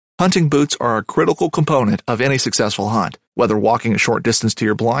Hunting boots are a critical component of any successful hunt. Whether walking a short distance to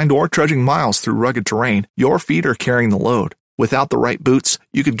your blind or trudging miles through rugged terrain, your feet are carrying the load. Without the right boots,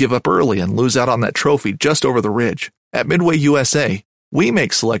 you could give up early and lose out on that trophy just over the ridge. At Midway USA, we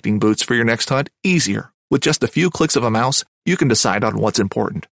make selecting boots for your next hunt easier. With just a few clicks of a mouse, you can decide on what's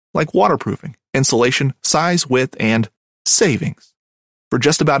important, like waterproofing, insulation, size, width, and savings. For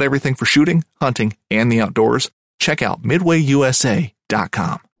just about everything for shooting, hunting, and the outdoors, check out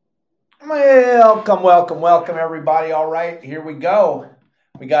MidwayUSA.com. Welcome, everybody. All right, here we go.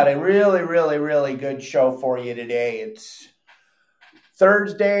 We got a really good show for you today. It's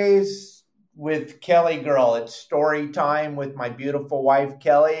Thursdays with Kelly Girl. It's story time with my beautiful wife,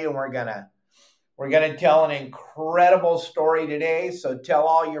 Kelly, and we're gonna tell an incredible story today. So tell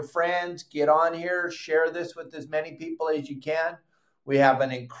all your friends, get on here, share this with as many people as you can. We have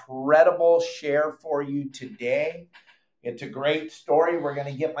an incredible share for you today. It's a great story. We're going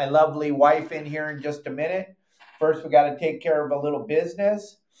to get my lovely wife in here in just a minute. First, we got to take care of a little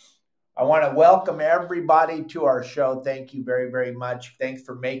business. I want to welcome everybody to our show. Thank you very much. Thanks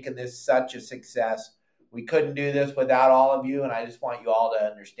for making this such a success. We couldn't do this without all of you, and I just want you all to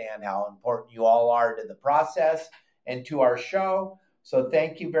understand how important you all are to the process and to our show. So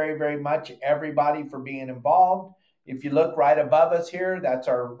thank you very much, everybody, for being involved. If you look right above us here, that's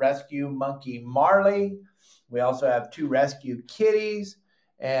our rescue monkey, Marley. We also have 2 rescue kitties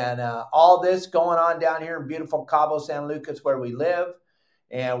and all this going on down here in beautiful Cabo San Lucas where we live.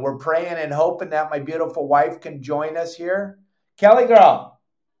 And we're praying and hoping that my beautiful wife can join us here. Kelly Girl,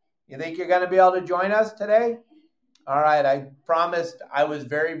 you think you're going to be able to join us today? All right. I promised I was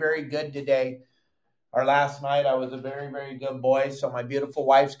very good today. Or last night I was a very good boy. So my beautiful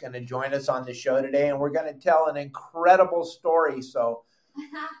wife's going to join us on the show today. And we're going to tell an incredible story. So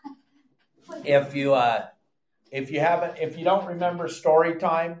if you don't remember story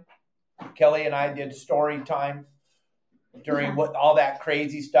time, Kelly and I did story time during all that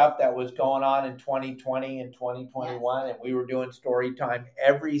crazy stuff that was going on in 2020 and 2021. And we were doing story time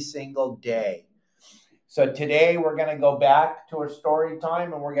every single day. So today we're going to go back to our story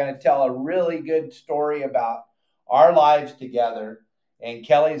time and we're going to tell a really good story about our lives together. And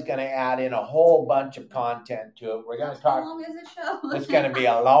Kelly's going to add in a whole bunch of content to it. We're going to talk. How long is the show? It's going to be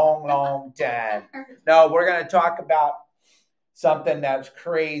a long time. No, we're going to talk about something that's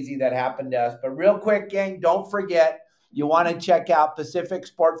crazy that happened to us. But real quick, gang, don't forget, you want to check out Pacific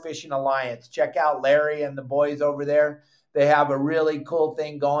Sport Fishing Alliance. Check out Larry and the boys over there. They have a really cool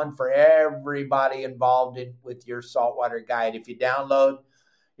thing going for everybody involved with your saltwater guide. If you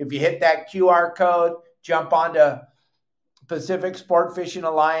hit that QR code, jump onto Pacific Sport Fishing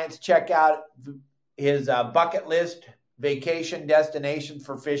Alliance, check out his bucket list vacation destinations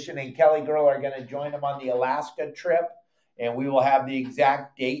for fishing. And Kelly Girl are going to join him on the Alaska trip. And we will have the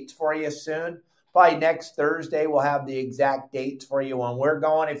exact dates for you soon. Probably next Thursday, we'll have the exact dates for you when we're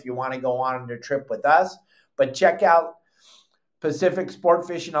going if you want to go on a trip with us. But check out Pacific Sport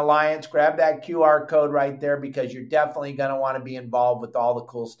Fishing Alliance. Grab that QR code right there because you're definitely going to want to be involved with all the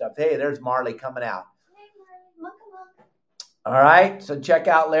cool stuff. Hey, there's Marley coming out. Hey, Marley. Look. All right. So check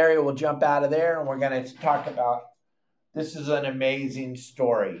out Larry. We'll jump out of there and we're going to talk about this is an amazing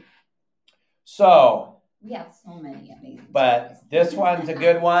story. So we have so many amazing but stories. This one's a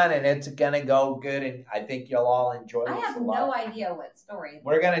good one and it's going to go good. And I think you'll all enjoy it. I have no idea what story.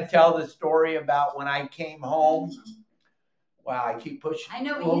 We're going to tell the story about when I came home. Wow, I keep pushing. I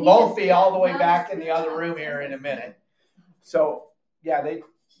know. We'll both be all the way back in the other room here in a minute. So, yeah, I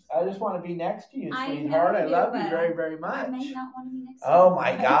just want to be next to you, sweetheart. I love you very much. I may not want to be next to you. Oh,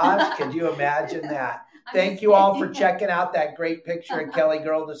 my gosh. Could you imagine that? Thank you all for checking out that great picture of Kelly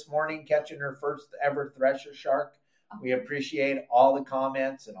Girl this morning, catching her first ever thresher shark. We appreciate all the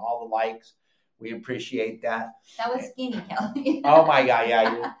comments and all the likes. We appreciate that. That was skinny, Kelly. Oh, my God.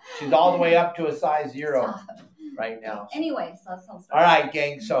 Yeah. She's all the way up to a size 0. Right now. Anyway, so let's all right,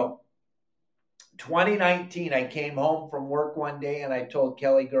 gang. So 2019, I came home from work one day and I told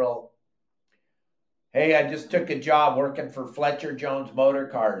Kelly Girl, hey, I just took a job working for Fletcher Jones Motor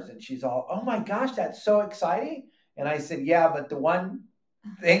Cars. And she's all, oh my gosh, that's so exciting. And I said, yeah, but the one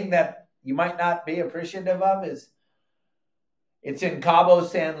thing that you might not be appreciative of is it's in Cabo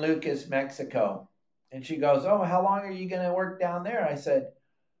San Lucas, Mexico. And she goes, oh, how long are you going to work down there? I said,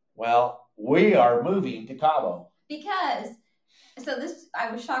 well, we are moving to Cabo.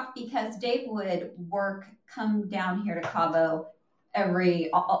 I was shocked because Dave would come down here to Cabo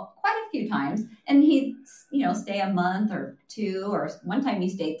quite a few times. And he'd, stay a month or 2, or one time he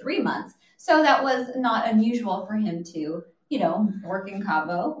stayed 3 months. So that was not unusual for him to, work in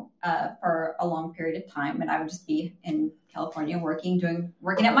Cabo for a long period of time, and I would just be in California working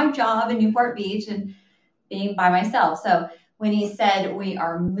at my job in Newport Beach and being by myself. So when he said we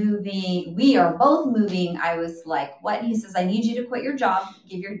are both moving, I was like, what? And he says, I need you to quit your job,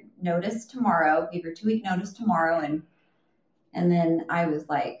 give your notice tomorrow, give your 2-week notice tomorrow. And then I was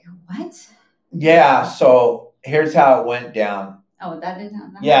like, what? Yeah. So here's how it went down. Oh, that didn't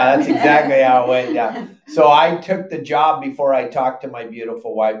happen. Yeah, that's exactly how it went down. So I took the job before I talked to my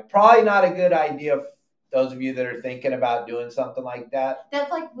beautiful wife. Probably not a good idea for those of you that are thinking about doing something like that.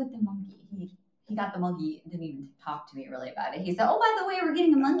 That's like with the monkey. He got the monkey and didn't even talk to me really about it. He said, oh, by the way, we're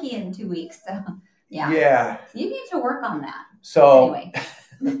getting a monkey in 2 weeks. So, yeah. Yeah. So you need to work on that. So, anyway.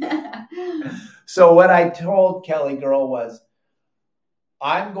 So what I told Kelly Girl was,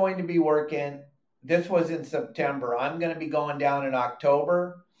 I'm going to be working. This was in September. I'm going to be going down in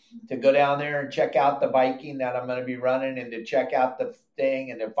October to go down there and check out the biking that I'm going to be running and to check out the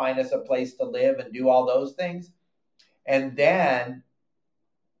thing and to find us a place to live and do all those things. And then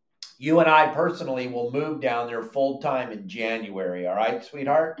you and I personally will move down there full time in January. All right,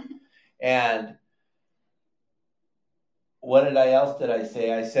 sweetheart? And what else did I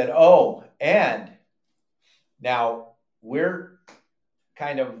say? I said, oh, and now we're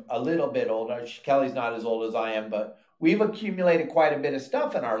kind of a little bit older. Kelly's not as old as I am, but we've accumulated quite a bit of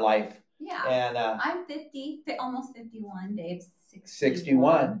stuff in our life. Yeah. And I'm 50, almost 51. Dave's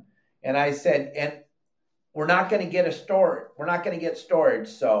 61. And I said, and we're not going to get a storage. We're not going to get storage.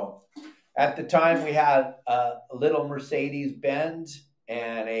 So at the time we had a little Mercedes Benz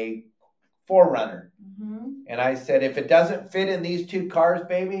and a 4Runner. Mm-hmm. And I said, if it doesn't fit in these 2 cars,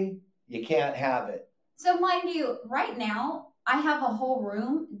 baby, you can't have it. So mind you, right now, I have a whole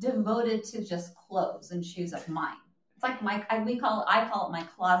room devoted to just clothes and shoes of mine. It's like I call it my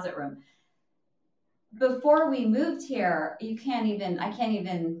closet room. Before we moved here, I can't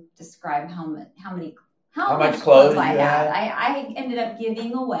even describe how much clothes I had. I ended up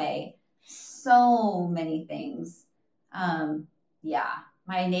giving away so many things. Yeah,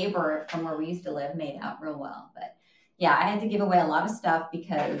 my neighbor from where we used to live made out real well, but yeah, I had to give away a lot of stuff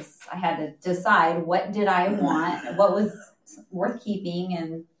because I had to decide what did I want, what was worth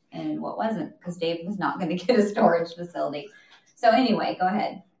keeping and what wasn't, because Dave was not going to get a storage facility. So anyway, go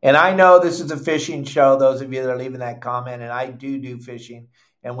ahead. And I know this is a fishing show, those of you that are leaving that comment, and I do fishing.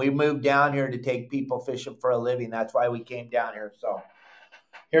 And we moved down here to take people fishing for a living. That's why we came down here. So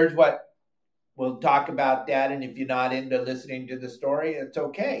here's what we'll talk about that. And if you're not into listening to the story, it's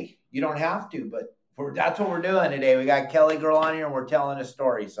okay. You don't have to, but that's what we're doing today. We got Kelly Girl on here and we're telling a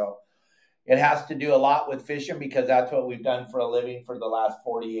story. So it has to do a lot with fishing because that's what we've done for a living for the last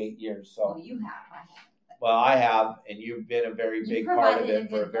 48 years. So you have. Well, I have, and you've been a very big part of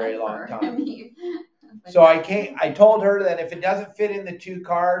it for a very long time. So I told her that if it doesn't fit in the 2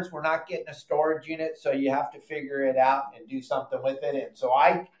 cars, we're not getting a storage unit. So you have to figure it out and do something with it. And so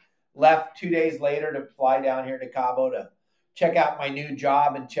I left 2 days later to fly down here to Cabo to check out my new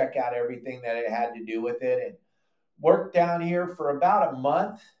job and check out everything that it had to do with it, and worked down here for about a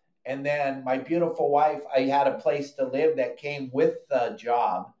month. And then my beautiful wife, I had a place to live that came with the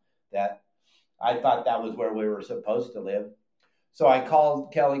job that I thought that was where we were supposed to live. So I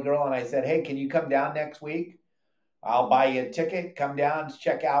called Kelly Girl and I said, hey, can you come down next week? I'll buy you a ticket, come down,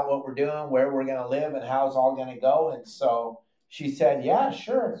 check out what we're doing, where we're going to live, and how it's all going to go. And so she said, yeah,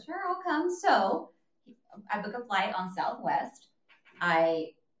 sure. Sure, I'll come. So I book a flight on Southwest.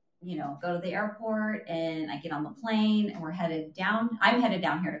 I go to the airport and I get on the plane and we're headed down. I'm headed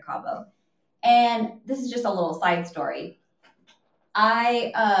down here to Cabo. And this is just a little side story.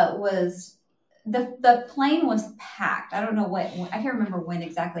 The plane was packed. I don't know I can't remember when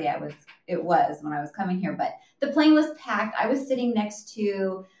exactly it was when I was coming here, but the plane was packed. I was sitting next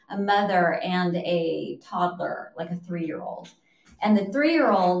to a mother and a toddler, like a 3-year-old. And the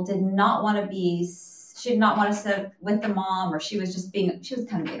 3-year-old she did not want to sit with the mom, or she was kind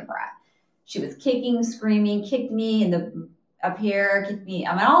of being a brat. She was kicking, screaming, kicked me up here, kicked me,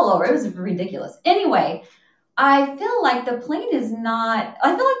 all over. It was ridiculous. Anyway, I feel like the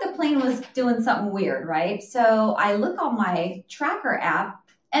plane was doing something weird, right? So I look on my tracker app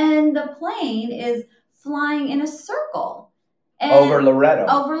and the plane is flying in a circle. Over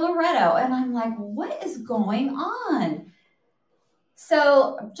Loretto. And I'm like, what is going on?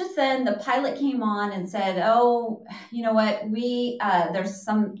 So just then the pilot came on and said, oh, you know what? There's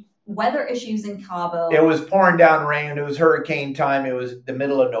some weather issues in Cabo. It was pouring down rain. It was hurricane time. It was the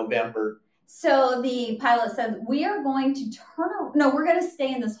middle of November. So the pilot said, we are going to we're going to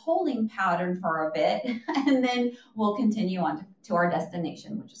stay in this holding pattern for a bit, and then we'll continue on to our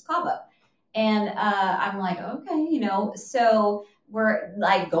destination, which is Cabo. And I'm like, okay, so we're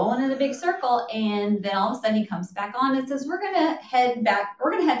like going in a big circle, and then all of a sudden he comes back on and says, we're gonna head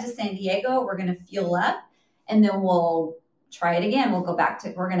to San Diego, we're gonna fuel up, and then we'll try it again.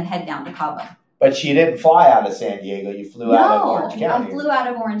 We're gonna head down to Cabo. But you didn't fly out of San Diego, you flew out of Orange County. I flew out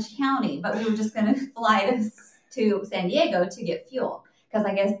of Orange County, but we were just gonna fly to San Diego to get fuel. Because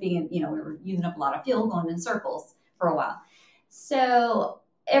I guess we were using up a lot of fuel going in circles for a while. So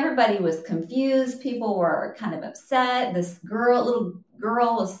everybody was confused. People were kind of upset. This little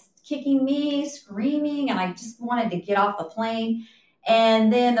girl was kicking me, screaming, and I just wanted to get off the plane.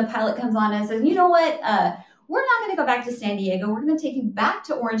 And then the pilot comes on and says, you know what? We're not going to go back to San Diego. We're going to take you back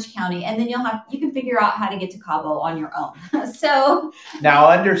to Orange County, and then you can figure out how to get to Cabo on your own. So now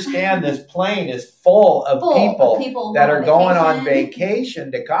understand, this plane is full of people that are going on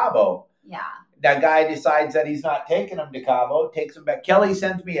vacation to Cabo. Yeah. That guy decides that he's not taking them to Cabo, takes them back. Kelly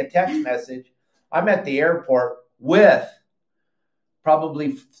sends me a text message. I'm at the airport with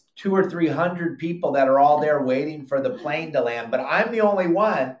probably 200 or 300 people that are all there waiting for the plane to land. But I'm the only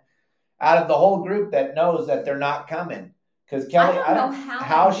one out of the whole group that knows that they're not coming. Because Kelly, I don't know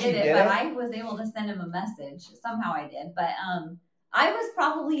how she did it, but I was able to send him a message. Somehow I did. But I was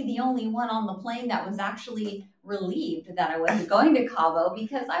probably the only one on the plane that was actually relieved that I wasn't going to Cabo,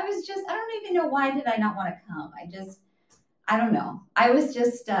 because I don't even know why did I not want to come. I don't know. I was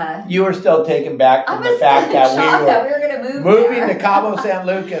just... you were still taken back from the fact that we were going to moving to Cabo San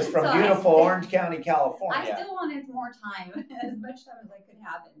Lucas from beautiful Orange County, California. I still wanted more time, as much time as I could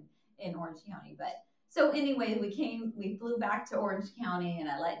have in Orange County. But so anyway, we flew back to Orange County, and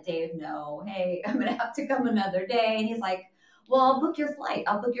I let Dave know, hey, I'm going to have to come another day. And he's like, well, I'll book your flight.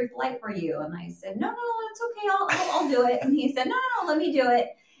 I'll book your flight for you. And I said, no, it's okay. I'll do it. And he said, no, let me do it.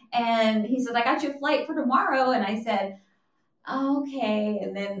 And he said, I got you a flight for tomorrow. And I said, okay.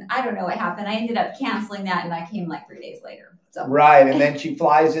 And then I don't know what happened. I ended up canceling that, and I came like 3 days later. So right. And then she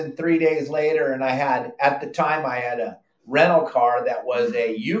flies in 3 days later. And at the time I had a rental car that was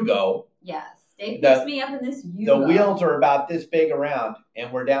a Yugo. Yes. Dave picks me up in this Yugo. The wheels are about this big around,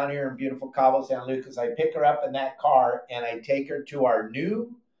 and we're down here in beautiful Cabo San Lucas. I pick her up in that car, and I take her to our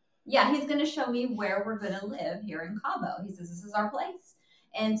new... Yeah, he's going to show me where we're going to live here in Cabo. He says, this is our place.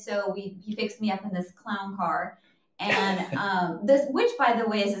 And so he picks me up in this clown car. And which, by the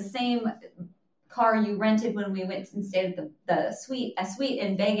way, is the same car you rented when we went and stayed at a suite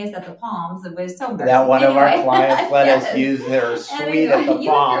in Vegas at the Palms. It was so embarrassing. That one of our clients let us use their suite at the Palms.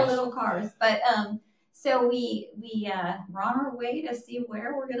 You and your little cars. But so we're on our way to see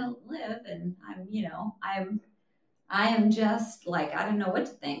where we're gonna live, and I am just like, I don't know what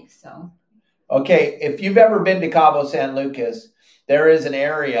to think. So okay, if you've ever been to Cabo San Lucas, there is an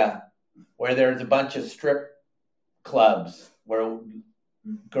area where there's a bunch of strip clubs where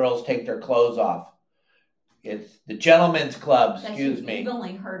girls take their clothes off. It's the gentlemen's club, excuse me. You've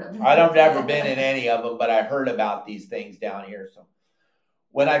only heard of them. I've never been in any of them, but I heard about these things down here. So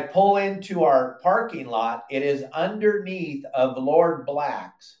when I pull into our parking lot, it is underneath of Lord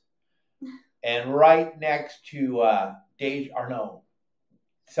Black's, and right next to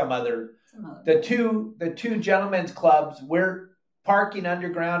the two gentlemen's clubs. We're parking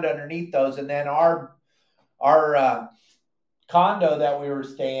underground underneath those, and then our condo that we were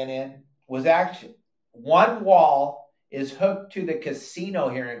staying in was actually, one wall is hooked to the casino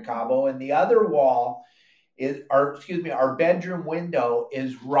here in Cabo, and the other wall our bedroom window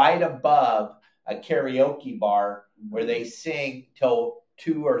is right above a karaoke bar where they sing till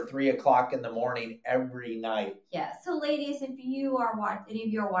 2 or 3 o'clock in the morning every night. Yeah. So ladies, if any of you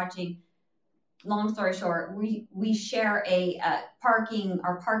are watching, long story short, we share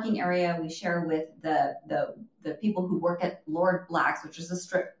our parking area. We share with the people who work at Lord Black's, which is a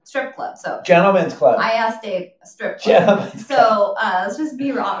strip club. So gentlemen's club. I asked Dave, a strip club. Gentlemen's club. Let's just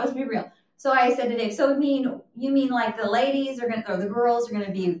be real. Let's be real. So I said to Dave, so you mean like the ladies are going to, or the girls are going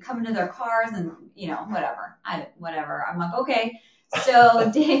to be coming to their cars and, whatever. I'm like, okay. So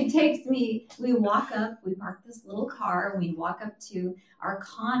Dave takes me, we walk up, we park this little car, and we walk up to our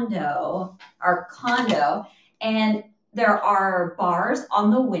condo, and there are bars on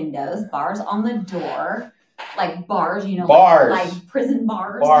the windows, bars on the door, like bars, bars. Like prison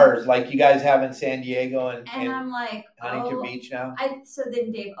bars. Bars, like you guys have in San Diego and I'm like, Huntington Beach now. So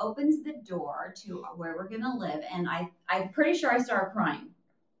then Dave opens the door to where we're going to live, and I'm pretty sure I started crying.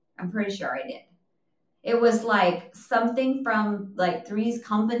 I'm pretty sure I did. It was like something from like Three's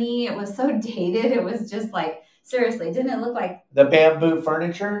Company. It was so dated. It was just like, seriously, didn't it look like the bamboo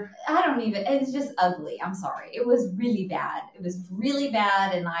furniture? It's just ugly. I'm sorry. It was really bad. It was really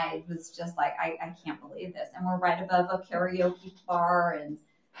bad. And I was just like, I can't believe this. And we're right above a karaoke bar. And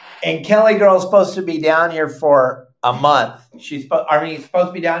And Kelly Girl's supposed to be down here for a month. She's supposed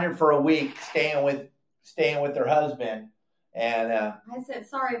to be down here for a week, staying with her husband. And I said,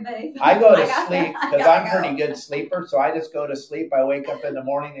 sorry, babe. I go to sleep because I'm a pretty good sleeper. So I just go to sleep. I wake up in the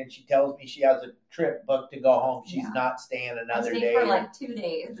morning and she tells me she has a trip booked to go home. She's not staying another day. For like 2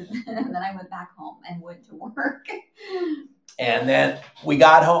 days. And then I went back home and went to work. And then we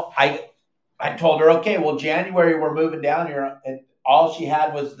got home. I told her, okay, well, January we're moving down here. And all she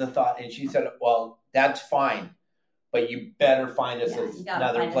had was the thought. And she said, well, that's fine. But you better find us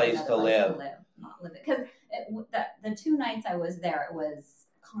another place to live. Not live it. Because the 2 nights I was there, it was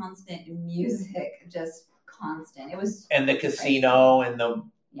constant music, just constant. It was and the casino and the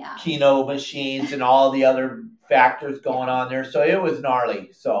Keno machines and all the other factors going on there. So it was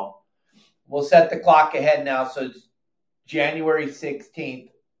gnarly. So we'll set the clock ahead now. So it's January 16th.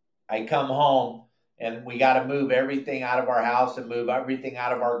 I come home and we got to move everything out of our house and move everything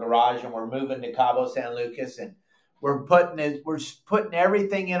out of our garage. And we're moving to Cabo San Lucas, and we're putting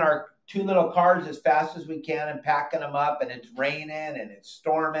everything in our 2 little cars as fast as we can and packing them up. And it's raining and it's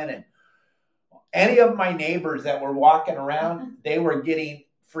storming. And any of my neighbors that were walking around, they were getting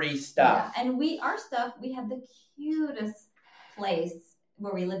free stuff. Yeah. And we had the cutest place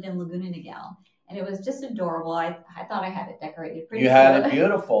where we lived in Laguna Niguel. And it was just adorable. I thought I had it decorated pretty good. You had it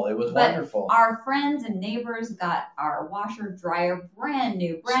beautiful. It was wonderful. Our friends and neighbors got our washer, dryer, brand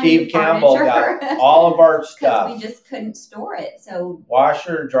new Steve Campbell got all of our stuff. Because we just couldn't store it. So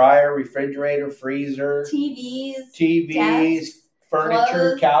washer, dryer, refrigerator, freezer, TVs, desks,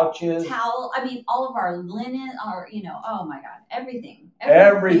 furniture, clothes, couches, towel. I mean, all of our linen, oh my God, everything.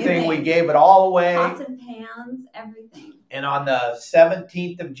 Everything. We gave it all away. Pots and pans, everything. And on the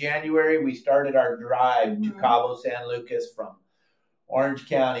 17th of January, we started our drive to Cabo San Lucas from Orange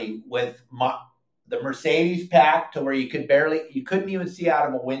County with the Mercedes packed to where you couldn't even see out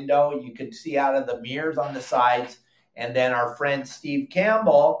of a window. You could see out of the mirrors on the sides. And then our friend Steve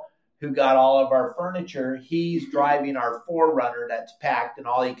Campbell, who got all of our furniture, he's driving our 4Runner that's packed, and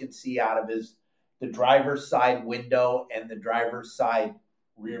all you can see out of is the driver's side window and the driver's side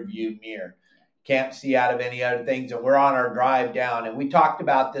rear view mirror. Can't see out of any other things. And we're on our drive down. And we talked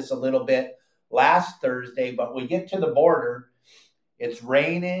about this a little bit last Thursday, but we get to the border. It's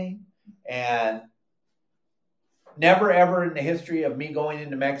raining, and never, ever in the history of me going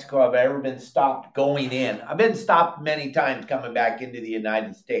into Mexico have I ever been stopped going in. I've been stopped many times coming back into the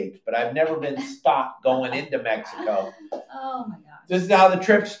United States, but I've never been stopped going into Mexico. Oh, my gosh. This is how the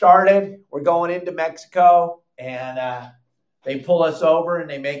trip started. We're going into Mexico, and they pull us over and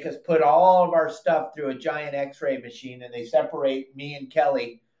they make us put all of our stuff through a giant x-ray machine, and they separate me and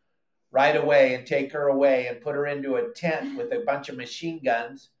Kelly right away and take her away and put her into a tent with a bunch of machine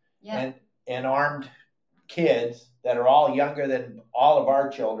guns and armed kids that are all younger than all of our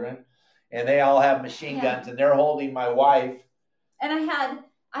children. And they all have machine guns, and they're holding my wife. And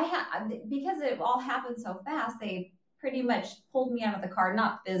I had, because it all happened so fast, they pretty much pulled me out of the car,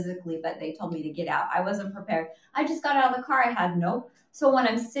 not physically, but they told me to get out. I wasn't prepared. I just got out of the car. I had so when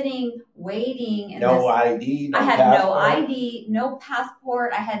I'm sitting waiting, and no ID, I had no ID, no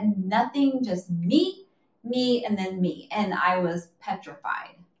passport. I had nothing, just me, and then me. And I was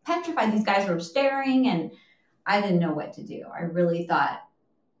petrified. These guys were staring, and I didn't know what to do. I really thought.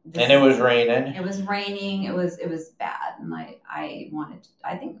 And it was raining. It was raining. It was bad. And I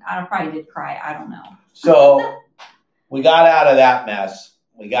think I probably did cry. I don't know. So we got out of that mess.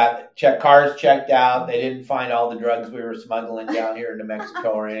 We got cars checked out. They didn't find all the drugs we were smuggling down here into Mexico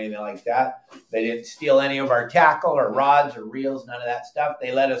or anything like that. They didn't steal any of our tackle or rods or reels, none of that stuff.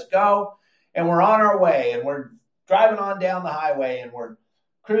 They let us go, and we're on our way, and we're driving on down the highway, and we're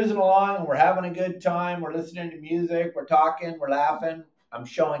cruising along, and we're having a good time. We're listening to music. We're talking. We're laughing. I'm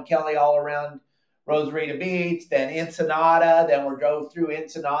showing Kelly all around Rosarita Beach, then Ensenada. Then we drove through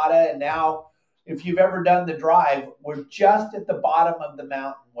Ensenada, and now, if you've ever done the drive, we're just at the bottom of the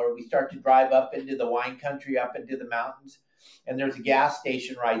mountain where we start to drive up into the wine country, up into the mountains. And there's a gas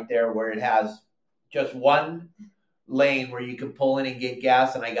station right there where it has just one lane where you can pull in and get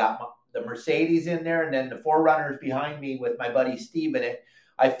gas. And I got the Mercedes in there, and then the 4Runners behind me with my buddy Steve in it.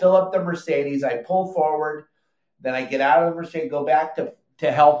 I fill up the Mercedes, I pull forward, then I get out of the Mercedes, go back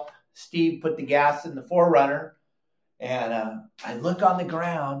to help Steve put the gas in the 4Runner. And I look on the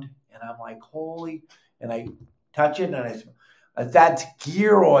ground, and I'm like, holy, and I touch it, and I say, that's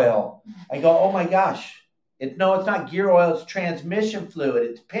gear oil. I go, oh my gosh. It's not gear oil, it's transmission fluid.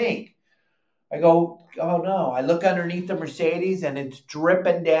 It's pink. I go, oh no. I look underneath the Mercedes, and it's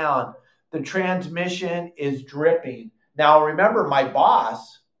dripping down. The transmission is dripping. Now, remember, my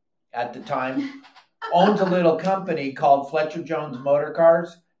boss at the time owns a little company called Fletcher Jones Motor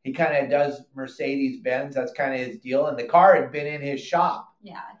Cars. He kind of does Mercedes Benz. That's kind of his deal. And the car had been in his shop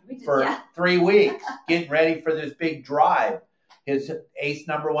for 3 weeks, getting ready for this big drive. His ace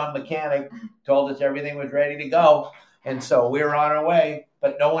 #1 mechanic told us everything was ready to go. And so we were on our way,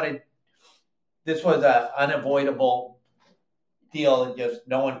 but this was an unavoidable deal. And just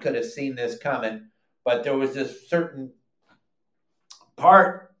no one could have seen this coming. But there was this certain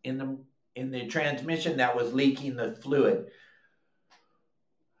part in the transmission that was leaking the fluid.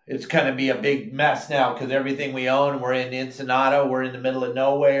 It's going to be a big mess now because everything we own, we're in Ensenada. We're in the middle of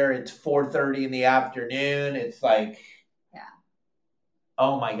nowhere. It's 4:30 in the afternoon. It's like,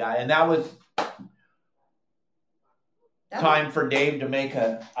 oh my God. And that was time for Dave to make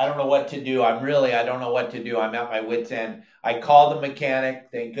I don't know what to do. I don't know what to do. I'm at my wit's end. I called the mechanic.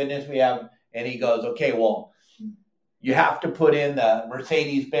 Thank goodness we have. And he goes, okay, well, you have to put in the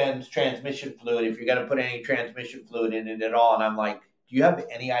Mercedes-Benz transmission fluid if you're going to put any transmission fluid in it at all. And I'm like, do you have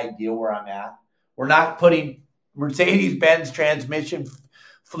any idea where I'm at? We're not putting Mercedes-Benz transmission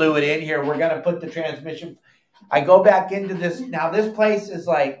fluid in here. We're going to put the transmission. I go back into this. Now, this place is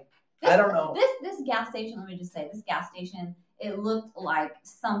like, I don't know. This gas station, let me just say, this gas station, it looked like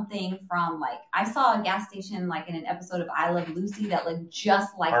something from, like, I saw a gas station like in an episode of I Love Lucy that looked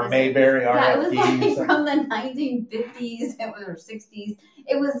just like our Mayberry RFD. Yeah, it was like from the 1950s or 60s.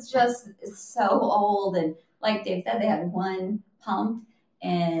 It was just so old. And like Dave said, they had one pump.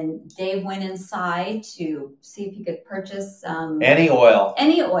 And Dave went inside to see if he could purchase any oil.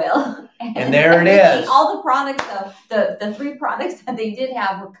 And there it is. All the products, the 3 products that they did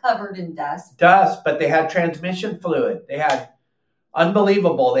have were covered in dust. But they had transmission fluid. They had,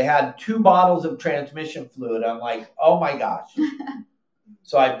 unbelievable. They had 2 bottles of transmission fluid. I'm like, oh my gosh.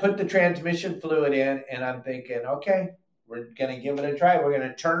 So I put the transmission fluid in and I'm thinking, okay, we're going to give it a try. We're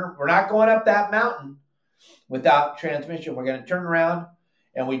going to we're not going up that mountain without transmission. We're going to turn around.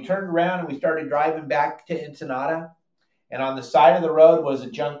 And we turned around and we started driving back to Ensenada. And on the side of the road was a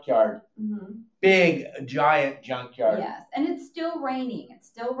junkyard. Mm-hmm. Big, giant junkyard. Yes. And it's still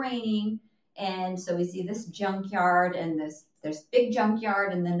raining. And so we see this junkyard and there's big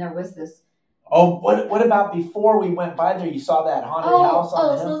junkyard. And then there was this. Oh, what about before we went by there? You saw that haunted house on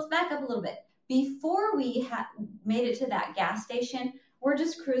the hill? So let's back up a little bit. Before we made it to that gas station, we're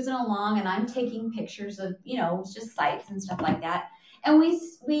just cruising along and I'm taking pictures of, just sights and stuff like that. And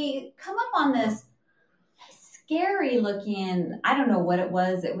we come up on this scary looking, I don't know what it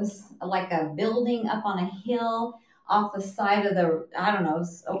was. It was like a building up on a hill off the side of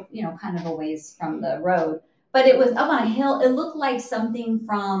kind of a ways from the road. But it was up on a hill. It looked like something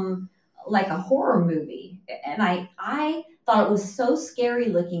from like a horror movie. And I thought it was so scary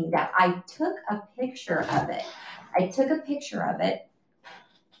looking that I took a picture of it.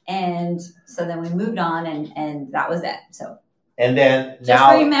 And so then we moved on and that was it. So. And then just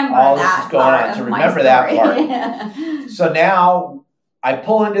now remember all that this is going on. So remember that part. Yeah. So now I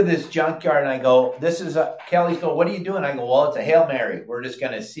pull into this junkyard and I go, Kelly's going, what are you doing? I go, well, it's a Hail Mary. We're just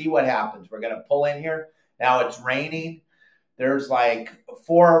going to see what happens. We're going to pull in here. Now it's raining. There's like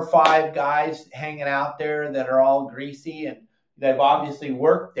 4 or 5 guys hanging out there that are all greasy and they've obviously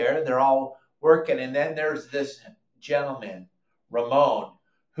worked there. They're all working. And then there's this gentleman, Ramon,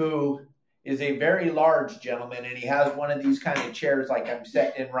 who is a very large gentleman, and he has one of these kind of chairs like I'm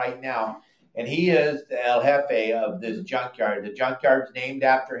sitting in right now. And he is the El Jefe of this junkyard. The junkyard's named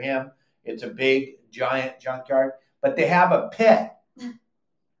after him. It's a big, giant junkyard. But they have a pit.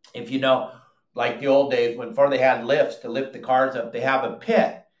 If you know, like the old days, before they had lifts to lift the cars up, they have a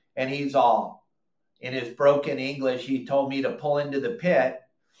pit. And he's all, in his broken English, he told me to pull into the pit.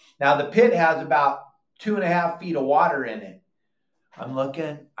 Now, the pit has about 2.5 feet of water in it. I'm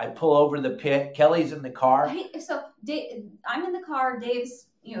looking. I pull over the pit. Kelly's in the car. I'm in the car. Dave's,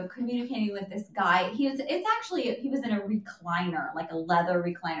 communicating with this guy. He was in a recliner, like a leather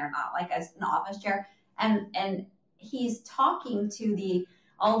recliner, not like an office chair. And he's talking to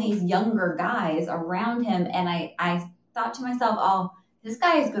all these younger guys around him. And I thought to myself, oh, this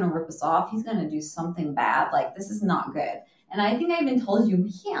guy is going to rip us off. He's going to do something bad. Like, this is not good. And I think I even told you,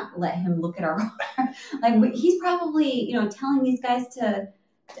 we can't let him look at our car. Like, he's probably, telling these guys to,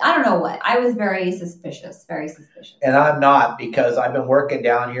 I don't know what. I was very suspicious. And I'm not, because I've been working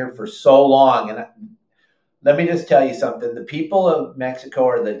down here for so long. And let me just tell you something. The people of Mexico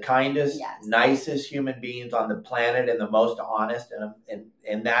are the kindest, nicest human beings on the planet and the most honest.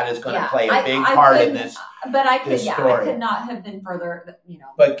 And that is going to play a big part in this. But I could not have been further,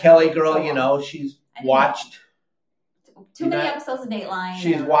 But Kelly, girl, she's watched too many episodes of Dateline.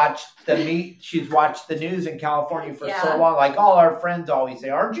 She's watched the news in California for so long. Like all our friends always say,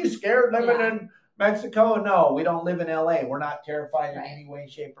 aren't you scared living in Mexico? No, we don't live in LA. We're not terrified in Right. any way,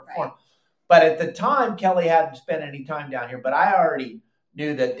 shape, or Right. form. But at the time, Kelly hadn't spent any time down here. But I already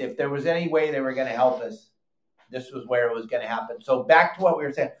knew that if there was any way they were going to help us, this was where it was going to happen. So back to what we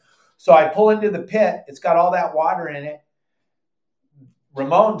were saying. So I pull into the pit. It's got all that water in it.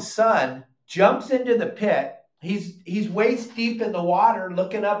 Ramon's son jumps into the pit. He's waist deep in the water,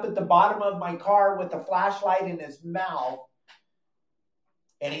 looking up at the bottom of my car with a flashlight in his mouth.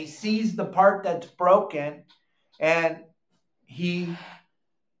 And he sees the part that's broken, and he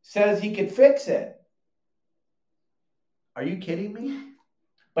says he could fix it. Are you kidding me?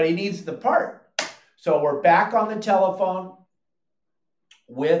 But he needs the part. So we're back on the telephone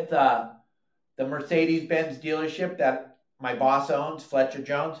with the Mercedes-Benz dealership that my boss owns, Fletcher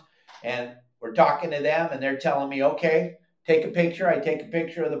Jones, and we're talking to them, and they're telling me, okay, take a picture. I take a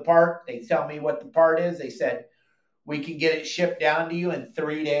picture of the part. They tell me what the part is. They said, we can get it shipped down to you in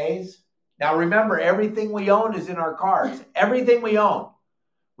 3 days. Now, remember, everything we own is in our cars. Everything we own.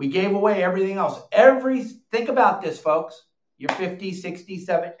 We gave away everything else. Think about this, folks. You're 50, 60,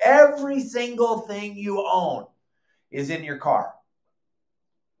 70. Every single thing you own is in your car.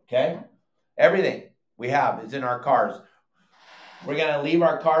 Okay? Everything we have is in our cars. We're going to leave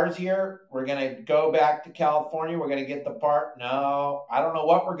our cars here. We're going to go back to California. We're going to get the part. No, I don't know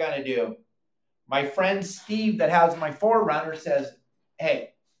what we're going to do. My friend Steve that has my 4Runner says,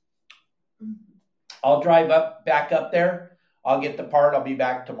 hey, I'll drive back up there. I'll get the part. I'll be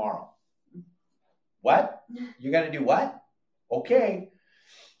back tomorrow. What? You're going to do what? Okay.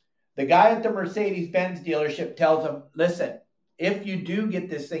 The guy at the Mercedes-Benz dealership tells him, listen, if you do get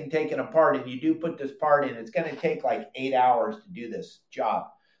this thing taken apart and you do put this part in, it's going to take like 8 hours to do this job.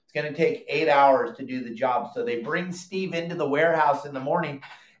 It's going to take 8 hours to do the job. So they bring Steve into the warehouse in the morning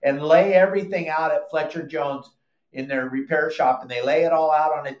and lay everything out at Fletcher Jones in their repair shop. And they lay it all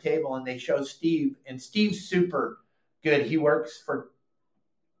out on a table and they show Steve. And Steve's super good. He works for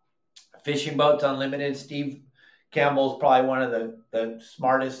Fishing Boats Unlimited. Steve Campbell's probably one of the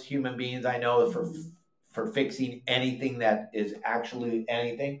smartest human beings I know for fixing anything that is actually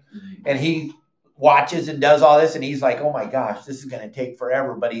anything. And he watches and does all this, and he's like, oh my gosh, this is going to take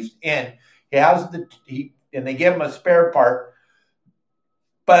forever. But he's in. And they give him a spare part.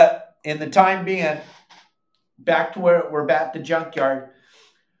 But in the time being, back to where we're at the junkyard,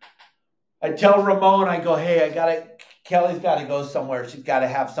 I tell Ramon, I go, hey, Kelly's got to go somewhere. She's got to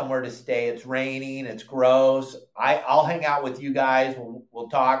have somewhere to stay. It's raining. It's gross. I'll hang out with you guys. We'll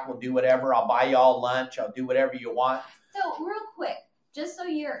talk. We'll do whatever. I'll buy y'all lunch. I'll do whatever you want. So real quick, just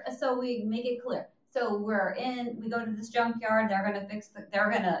so we make it clear. So we go to this junkyard. They're going to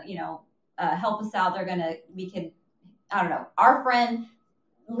help us out. Our friend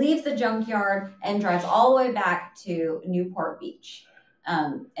leaves the junkyard and drives all the way back to Newport Beach.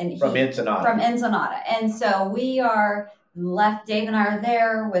 From Ensenada. And so we are left, Dave and I are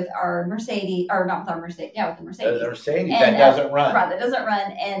there with our Mercedes, or not with our Mercedes, with the Mercedes. The Mercedes that doesn't run. Right, that doesn't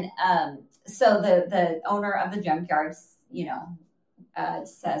run. And so the owner of the junkyard,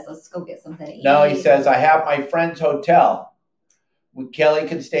 says, let's go get something to eat. No, he says, I have my friend's hotel. Kelly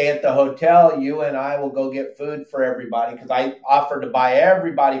can stay at the hotel. You and I will go get food for everybody, because I offered to buy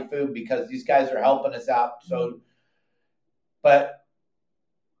everybody food because these guys are helping us out. So, but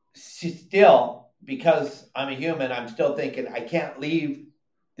still, because I'm a human, I'm still thinking I can't leave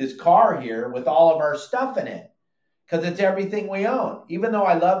this car here with all of our stuff in it, because it's everything we own. Even though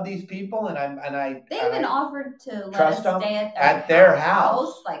I love these people they even offered to let us stay at their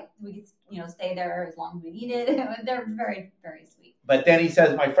house. Like we could, stay there as long as we needed. They're very, very sweet. But then he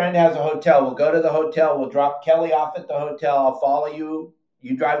says, my friend has a hotel. We'll go to the hotel. We'll drop Kelly off at the hotel. I'll follow you.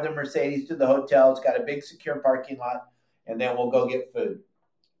 You drive the Mercedes to the hotel. It's got a big secure parking lot. And then we'll go get food.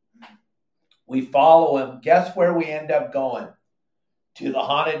 We follow him. Guess where we end up going? To the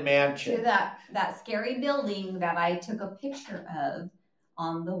Haunted Mansion. To that scary building that I took a picture of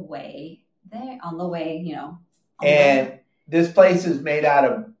on the way there. This place is made out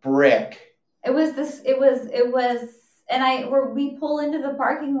of brick. We pull into the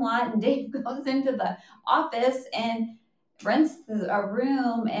parking lot, and Dave goes into the office and rents a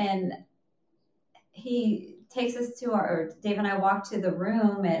room, and he takes us Dave and I walk to the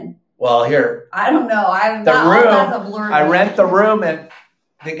room, and here. I don't know. I rent the room, and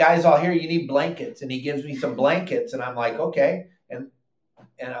the guy's all, here, you need blankets. And he gives me some blankets, and I'm like, okay. And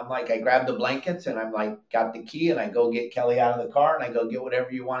I'm like, I grab the blankets, and I'm like, got the key, and I go get Kelly out of the car, and I go get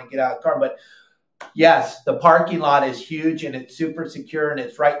whatever you want to get out of the car. But yes, the parking lot is huge, and it's super secure, and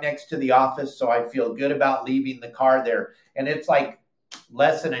it's right next to the office. So I feel good about leaving the car there. And it's like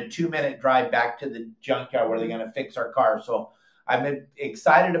less than a 2-minute drive back to the junkyard where they're going to fix our car. So I'm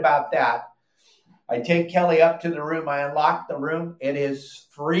excited about that. I take Kelly up to the room. I unlock the room. It is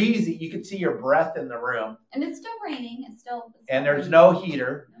freezing. You can see your breath in the room. And it's still raining. It's still and there's raining. no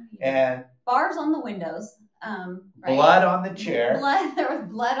heater. And bars on the windows. Right? Blood on the chair. There was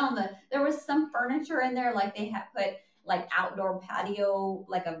blood on there was some furniture in there, like they had put like outdoor patio,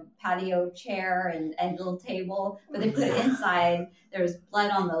 like a patio chair and little table, but they put it inside. There was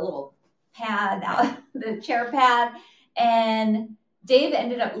blood on the little pad, the chair pad, and Dave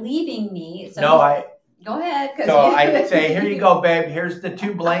ended up leaving me. So go ahead. So I say, here you go, babe. Here's the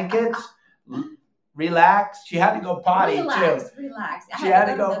 2 blankets. Relax. She had to go potty too. Relax. She had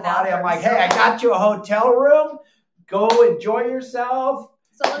to go potty. I'm like, hey, I got you a hotel room. Go enjoy yourself.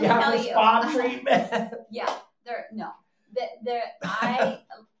 So let me tell you. Spa treatment. Yeah.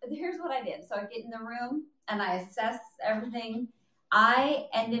 Here's what I did. So I get in the room and I assess everything. I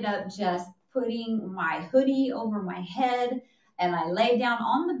ended up just putting my hoodie over my head. And I lay down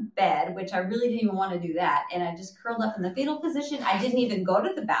on the bed, which I really didn't even want to do that. And I just curled up in the fetal position. I didn't even go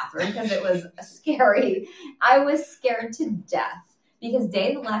to the bathroom because it was scary. I was scared to death because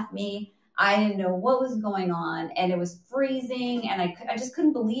Dave left me. I didn't know what was going on, and it was freezing, and I just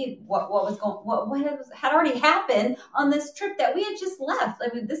couldn't believe what had already happened on this trip that we had just left.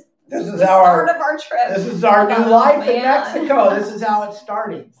 I mean, this is the start of our trip. This is our new life in Mexico. This is how it's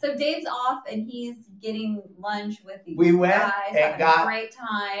starting. So Dave's off, and he's getting lunch with these guys. And got a great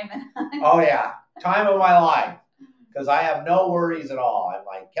time. Oh yeah, time of my life, because I have no worries at all. I'm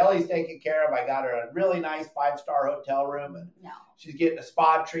like, Kelly's taken care of. I got her a really nice 5-star hotel room, and she's getting a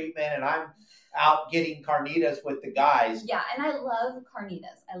spa treatment, and I'm out getting carnitas with the guys. Yeah, and I love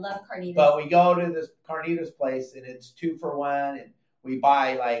carnitas. But we go to this carnitas place, and it's 2 for 1, and we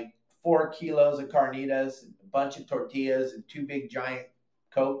buy like 4 kilos of carnitas, a bunch of tortillas, and 2 big giant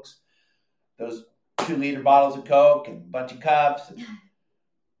Cokes. Those 2-liter bottles of Coke and a bunch of cups. And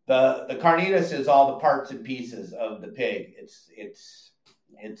the carnitas is all the parts and pieces of the pig. It's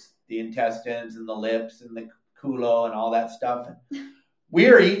the intestines and the lips and the culo and all that stuff. And we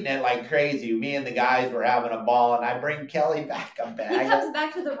were eating it like crazy. Me and the guys were having a ball, and I bring Kelly back a bag. He comes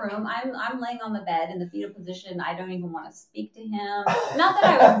back to the room. I'm laying on the bed in the fetal position. I don't even want to speak to him. Not that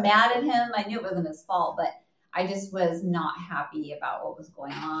I was mad at him. I knew it wasn't his fault, but I just was not happy about what was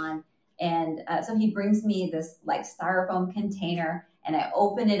going on. And so he brings me this like styrofoam container, and I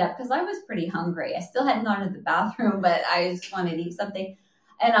open it up because I was pretty hungry. I still hadn't gone to the bathroom, but I just wanted to eat something.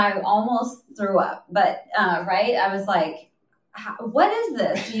 And I almost threw up. But, right, I was like, what is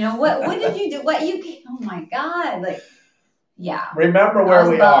this? You know, what did you do? Oh my God. Like, yeah. Remember where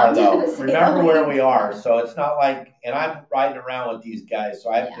we are, though. Remember where we are. So it's not like, and I'm riding around with these guys, so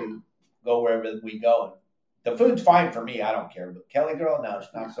I have to go wherever we go. And the food's fine for me. I don't care. But Kelly girl, no,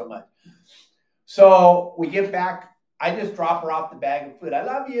 it's not so much. So we get back. I just drop her off the bag of food. I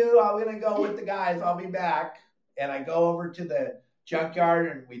love you. I'm going to go with the guys. I'll be back. And I go over to the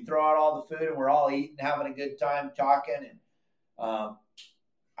junkyard, and we throw out all the food, and we're all eating, having a good time, talking. And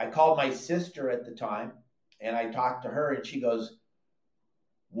I called my sister at the time, and I talked to her, and she goes,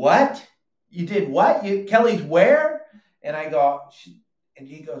 "What? You did what? Kelly's where?" And I go, and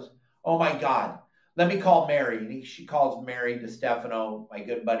he goes, "Oh my God, let me call Mary." And she calls Mary DeStefano, my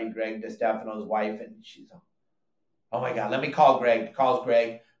good buddy Greg DeStefano's wife, and she's, "Oh my God, let me call Greg." Calls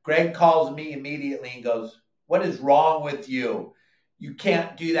Greg. Greg calls me immediately and goes, "What is wrong with you? You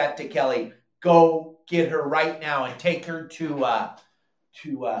can't do that to Kelly. Go get her right now and take her to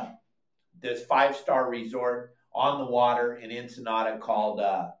this 5-star resort on the water in Ensenada called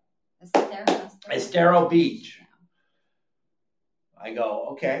Estero Beach." I go,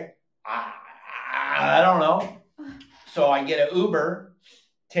 okay, I don't know. So I get an Uber,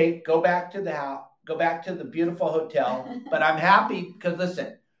 go back to the house, go back to the beautiful hotel. But I'm happy because,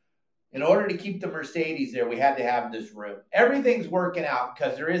 listen, in order to keep the Mercedes there, we had to have this room. Everything's working out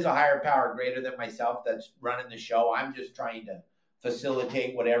because there is a higher power greater than myself that's running the show. I'm just trying to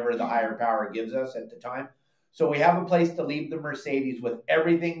facilitate whatever the higher power gives us at the time. So we have a place to leave the Mercedes with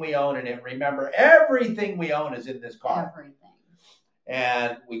everything we own in it. Remember, everything we own is in this car. Everything.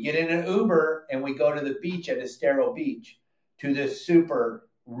 And we get in an Uber, and we go to the beach at Estero Beach to this super,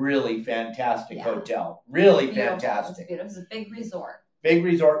 really fantastic hotel. Really beautiful. Fantastic. It was a big resort. Big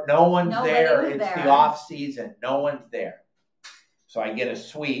resort. No one's there. It's the off season. No one's there. So I get a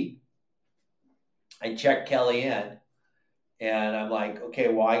suite. I check Kelly in. And I'm like, okay,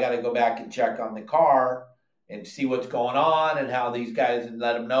 well, I got to go back and check on the car and see what's going on and how these guys, and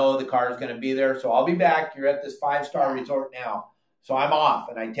let them know the car is going to be there. So I'll be back. You're at this 5-star resort now. So I'm off,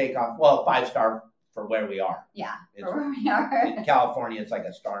 and I take off. Well, 5-star for where we are. Yeah, for where we are. In California, it's like a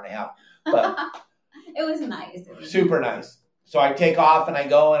 1.5 stars. But it was nice. Super nice. So I take off and I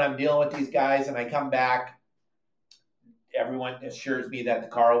go and I'm dealing with these guys and I come back. Everyone assures me that the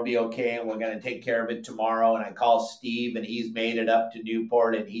car will be okay and we're going to take care of it tomorrow. And I call Steve and he's made it up to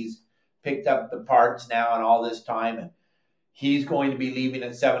Newport and he's picked up the parts now and all this time. And he's going to be leaving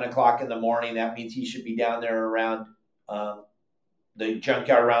at 7 o'clock in the morning. That means he should be down there around the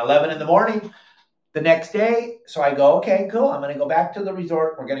junkyard around 11 in the morning the next day. So I go, okay, cool. I'm going to go back to the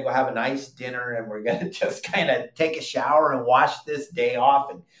resort. We're going to go have a nice dinner and we're going to just kind of take a shower and wash this day off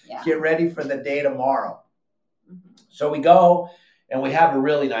and get ready for the day tomorrow. So we go and we have a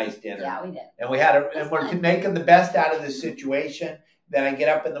really nice dinner. Yeah, we did. And we're making the best out of this situation. Then I get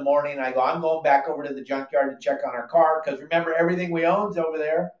up in the morning and I go, I'm going back over to the junkyard to check on our car. Because remember, everything we own's over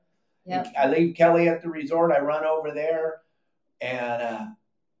there. Yep. I leave Kelly at the resort. I run over there and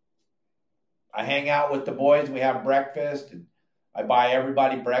I hang out with the boys. We have breakfast. And I buy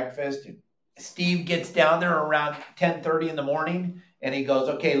everybody breakfast. And Steve gets down there around 10:30 in the morning and he goes,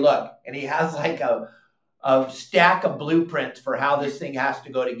 okay, look. And he has like a stack of blueprints for how this thing has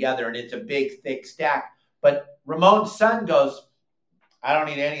to go together. And it's a big, thick stack. But Ramon's son goes, I don't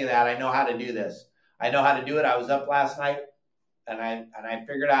need any of that. I know how to do this. I know how to do it. I was up last night and I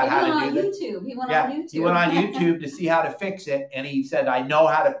figured out how to do this. He went on YouTube. He went on YouTube to see how to fix it. And he said, I know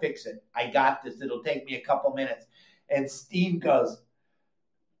how to fix it. I got this. It'll take me a couple minutes. And Steve goes,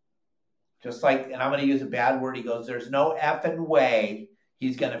 just like, and I'm going to use a bad word. He goes, there's no effing way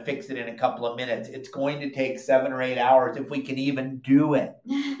he's going to fix it in a couple of minutes. It's going to take 7 or 8 hours if we can even do it.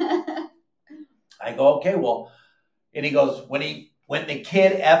 I go, okay, well, and he goes, when the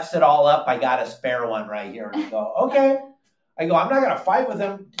kid F's it all up, I got a spare one right here. And I go, okay. I go, I'm not going to fight with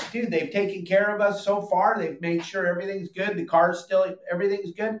them. Dude, they've taken care of us so far. They've made sure everything's good. The car's still,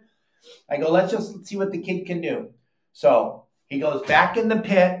 everything's good. I go, let's just see what the kid can do. So he goes back in the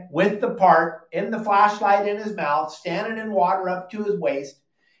pit with the part, in the flashlight in his mouth, standing in water up to his waist.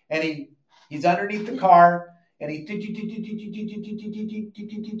 And he's underneath the car. And he,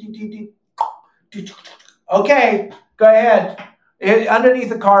 okay, go ahead. Underneath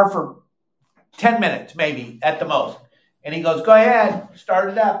the car for 10 minutes, maybe, at the most. And he goes, go ahead,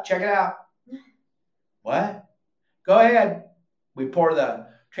 start it up, check it out. What? Go ahead. We pour the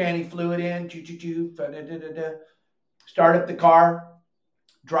tranny fluid in, start up the car,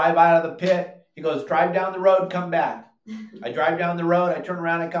 drive out of the pit. He goes, drive down the road, come back. I drive down the road, I turn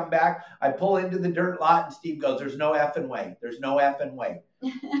around, I come back. I pull into the dirt lot, and Steve goes, there's no effing way. There's no effing way.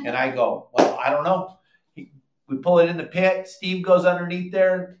 And I go, well, I don't know. We pull it in the pit. Steve goes underneath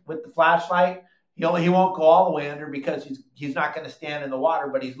there with the flashlight. He won't go all the way under because he's not going to stand in the water,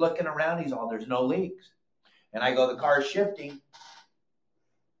 but he's looking around. He's all, there's no leaks. And I go, the car's shifting.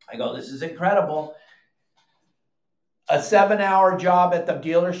 I go, this is incredible. A 7-hour job at the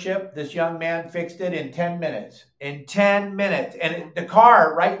dealership. This young man fixed it in 10 minutes. In 10 minutes. And the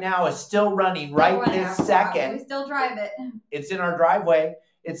car right now is still running right this second. We still drive it. It's in our driveway.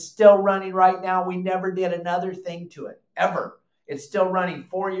 It's still running right now. We never did another thing to it, ever. It's still running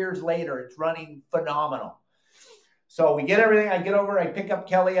 4 years later. It's running phenomenal. So we get everything. I get over. I pick up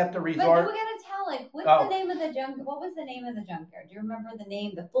Kelly at the resort. But we got to tell, like, what's the name of the junk? What was the name of the junkyard? Do you remember the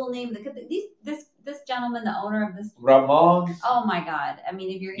name, the full name? This gentleman, the owner of this. Ramon. Oh my God! I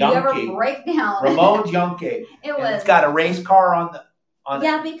mean, if you ever break down. Ramon Yunque. It's got a race car on the.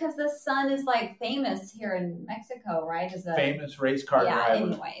 Yeah, because the son is like famous here in Mexico, right? As a famous race car driver.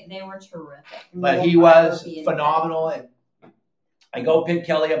 Anyway, they were terrific. But he was phenomenal. And I go pick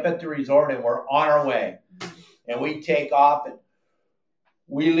Kelly up at the resort and we're on our way. And we take off and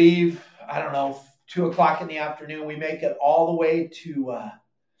we leave, I don't know, 2 o'clock in the afternoon. We make it all the way to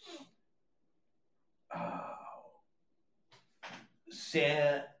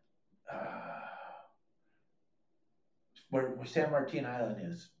where San Martin Island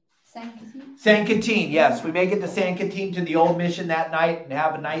is. San Quintin, yes. We make it to San Quintin to the Old Mission that night and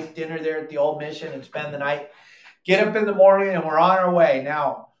have a nice dinner there at the Old Mission and spend the night. Get up in the morning and we're on our way.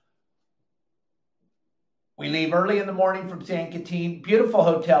 Now, we leave early in the morning from San Quintin. Beautiful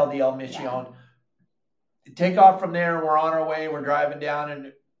hotel, the El Mission. Yeah. Take off from there and we're on our way. We're driving down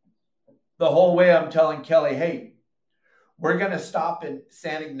and the whole way I'm telling Kelly, hey, we're going to stop in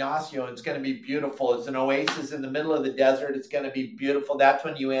San Ignacio. It's going to be beautiful. It's an oasis in the middle of the desert. It's going to be beautiful. That's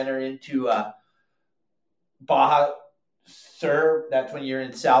when you enter into Baja Sur. That's when you're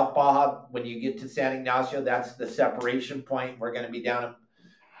in South Baja. When you get to San Ignacio, that's the separation point. We're going to be down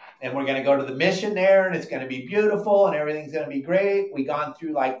and we're going to go to the mission there, and it's going to be beautiful, and everything's going to be great. We've gone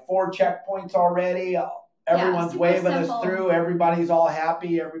through like 4 checkpoints already. Everyone's waving us through. Everybody's all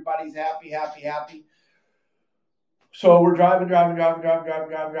happy. Everybody's happy. So we're driving.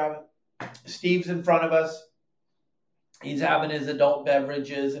 Steve's in front of us. He's having his adult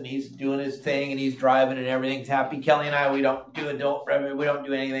beverages and he's doing his thing and he's driving and everything's happy. Kelly and I, we don't do adult beverage. We don't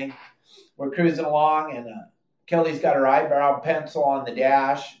do anything. We're cruising along and Kelly's got her eyebrow pencil on the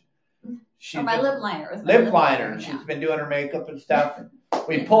dash. My lip liner. Lip liner. She's been doing her makeup and stuff.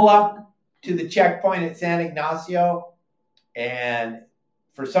 We pull up to the checkpoint at San Ignacio, and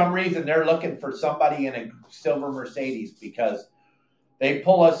for some reason they're looking for somebody in a silver Mercedes because they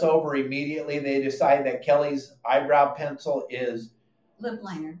pull us over immediately. They decide that Kelly's eyebrow pencil is lip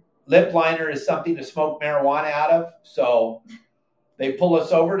liner. Lip liner is something to smoke marijuana out of. So they pull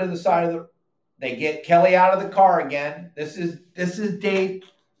us over to the side of they get Kelly out of the car again. This is day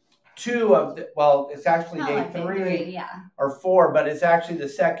 2 of it's actually day 3 or 4, but it's actually the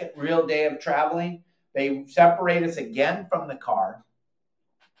second real day of traveling. They separate us again from the car.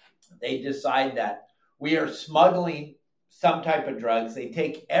 They decide that we are smuggling some type of drugs. They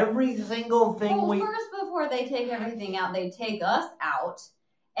take every single thing. First, before they take everything out, they take us out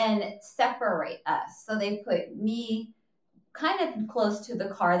and separate us. So they put me kind of close to the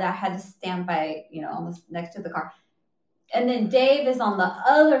car that I had to stand by, almost next to the car. And then Dave is on the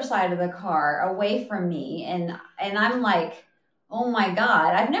other side of the car away from me. And I'm like, oh my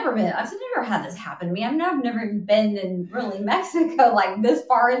God, I've never had this happen to me. I've never been in really Mexico, like this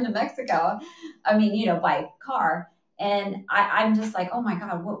far into Mexico. I mean, by car. And I'm just like, oh my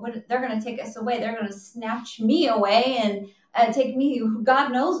God, what they're going to take us away. They're going to snatch me away and take me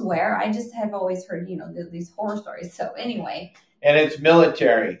God knows where. I just have always heard, these horror stories. So anyway. And it's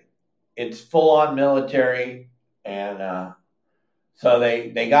military. It's full on military. And so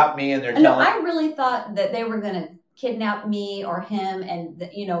they got me and they're telling. No, I really thought that they were going to kidnap me or him and,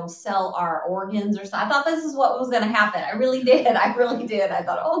 sell our organs or something. I thought this is what was going to happen. I really did. I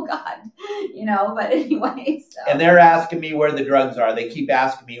thought, oh God, but anyway. So. And they're asking me where the drugs are. They keep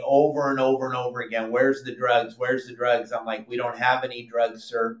asking me over and over and over again, where's the drugs? Where's the drugs? I'm like, we don't have any drugs,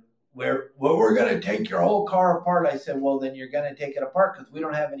 sir. We're going to take your whole car apart. I said, well, then you're going to take it apart because we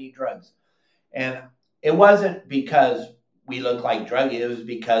don't have any drugs. And it wasn't because we looked like druggies. It was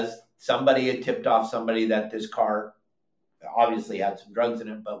because somebody had tipped off somebody that this car obviously had some drugs in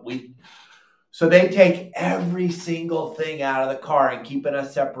it. So they take every single thing out of the car and keeping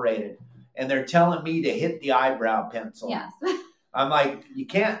us separated. And they're telling me to hit the eyebrow pencil. Yes. I'm like, you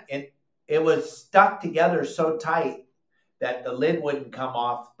can't. It was stuck together so tight that the lid wouldn't come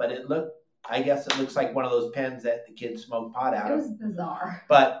off. But I guess it looks like one of those pens that the kids smoke pot out of. It was bizarre.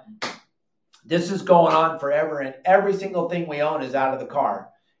 But this is going on forever, and every single thing we own is out of the car.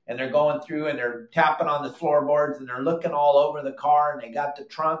 And they're going through and they're tapping on the floorboards and they're looking all over the car and they got the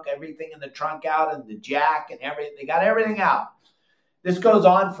trunk, everything in the trunk out and the jack and everything. They got everything out. This goes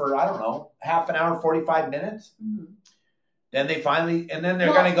on for, I don't know, half an hour, 45 minutes. Mm-hmm. Then they finally, and then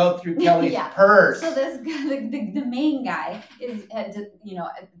they're going to go through Kelly's purse. So this the main guy is, at the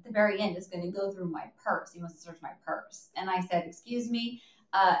very end is going to go through my purse. He wants to search my purse. And I said, excuse me,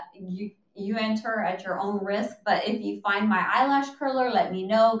 you enter at your own risk, but if you find my eyelash curler, let me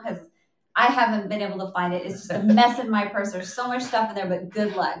know because I haven't been able to find it. It's just a mess in my purse. There's so much stuff in there, but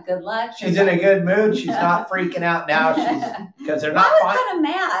good luck. Good luck. She's in a good mood. She's not freaking out now. Because they're not. I was kind of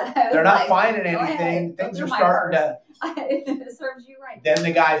mad. They're not finding anything. Things are starting to. It serves you right. Then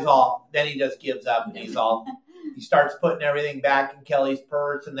the guy's then he just gives up and he starts putting everything back in Kelly's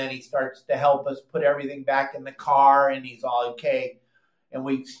purse, and then he starts to help us put everything back in the car, and he's all okay. And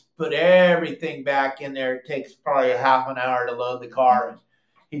we put everything back in there. It takes probably a half an hour to load the car. And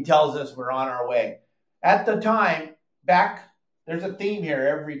he tells us we're on our way. At the time, there's a theme here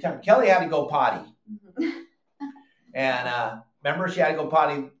every time. Kelly had to go potty. And remember, she had to go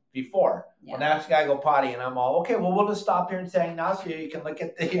potty before. Yeah. Well, now she's got to go potty. And I'm all, okay, well, we'll just stop here in San Ignacio. You can look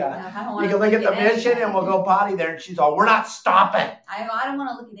at the mission and we'll go potty there. And she's all, we're not stopping. I don't want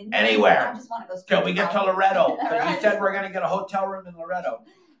to look at anywhere. I just want to go straight till we get to Loretto. Because you said we're going to get a hotel room in Loretto.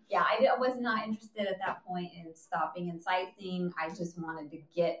 Yeah, I was not interested at that point in stopping and sightseeing. I just wanted to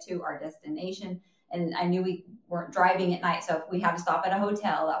get to our destination. And I knew we weren't driving at night. So if we had to stop at a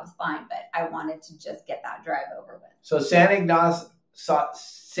hotel, that was fine. But I wanted to just get that drive over with. So San Ignacio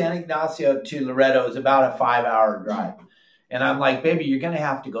to Loretto is about a 5-hour drive. And I'm like, baby, you're going to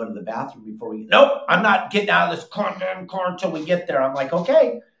have to go to the bathroom before we... Nope, I'm not getting out of this car until we get there. I'm like,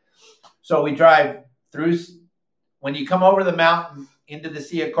 okay. So we drive through... When you come over the mountain into the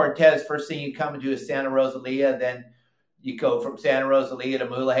Sea of Cortez, first thing you come into is Santa Rosalia. Then you go from Santa Rosalia to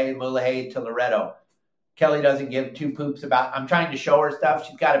Mulegé to Loretto. Kelly doesn't give two poops about... I'm trying to show her stuff.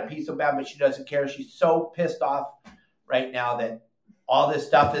 She's got a piece of that, but she doesn't care. She's so pissed off right now that all this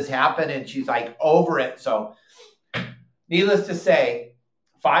stuff has happened, and she's like over it. So needless to say,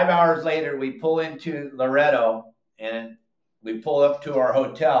 5 hours later, we pull into Loretto, and we pull up to our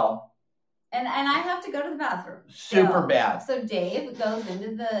hotel. And I have to go to the bathroom. Super bad. So Dave goes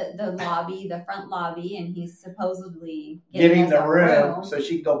into the lobby, the front lobby, and he's supposedly getting the room so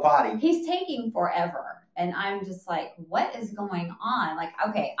she can go potty. He's taking forever. And I'm just like, what is going on? Like,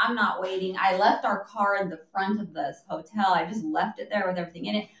 okay, I'm not waiting. I left our car in the front of this hotel. I just left it there with everything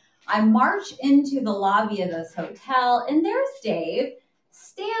in it. I march into the lobby of this hotel, and there's Dave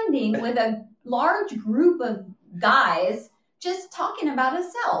standing with a large group of guys just talking about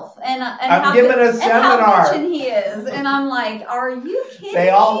himself and I'm giving a seminar. And how bitchin' he is. And I'm like, are you kidding They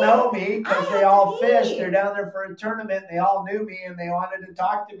all know me because they all fish. They're down there for a tournament. They all knew me, and they wanted to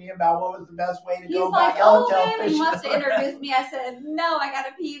talk to me about what was the best way to go about yellowtail fishing. He wants to introduce me. I said, no, I got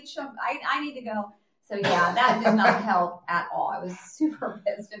to pee. I need to go. So, yeah, that did not help at all. I was super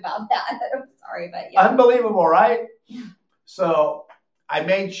pissed about that. I'm sorry, but yeah. Unbelievable, right? Yeah. So I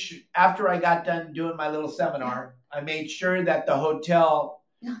made after I got done doing my little seminar, I made sure that the hotel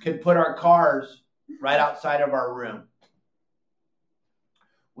could put our cars right outside of our room.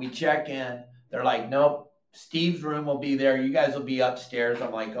 We check in. They're like, nope, Steve's room will be there. You guys will be upstairs.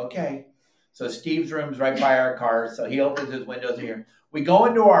 I'm like, okay. So Steve's room's right by our cars. So he opens his windows here. We go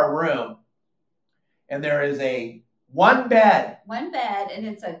into our room, and there is one bed. One bed, and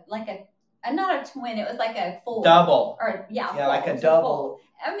it's not a twin. It was like a full double. Yeah, like a double. Full.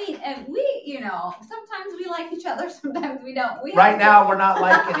 I mean, and we, sometimes we like each other, sometimes we don't. Right now, we're not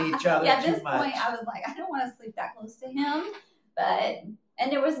liking each other at too this much. point, I was like, I don't want to sleep that close to him,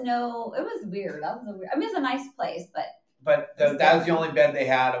 and there was it was weird. It was a nice place, But that was the only bed they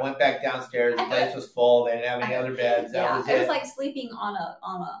had. I went back downstairs. The place was full. They didn't have any other beds. That was it. It was like sleeping on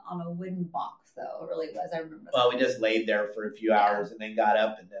a wooden box, though. It really was. I remember. Well, we just laid there for a few hours and then got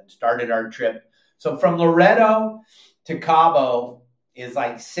up and then started our trip. So from Loretto to Cabo is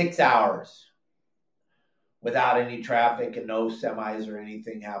like 6 hours without any traffic and no semis or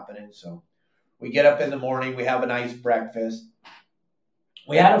anything happening. So we get up in the morning. We have a nice breakfast.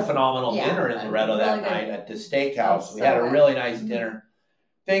 We had a phenomenal dinner in Loretto that night at the steakhouse. We had a really nice dinner.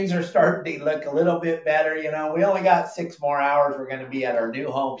 Things are starting to look a little bit better. We only got 6 more hours. We're going to be at our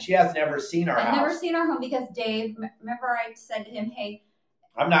new home. She has never seen our house. I've never seen our home because Dave, remember I said to him, hey,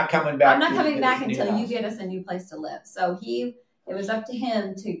 I'm not coming back until you get us a new place to live. So it was up to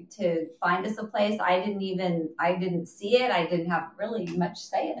him to find us a place. I didn't see it. I didn't have really much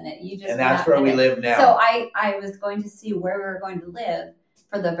say in it. And that's where we live now. So I was going to see where we were going to live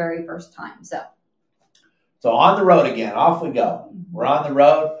for the very first time. So on the road again, off we go. We're on the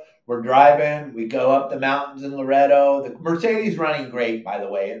road. We're driving. We go up the mountains in Loretto. The Mercedes running great, by the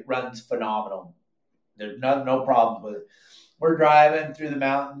way. It runs phenomenal. There's no problems with it. We're driving through the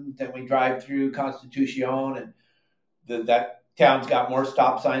mountains, then we drive through Constitucion, and that town's got more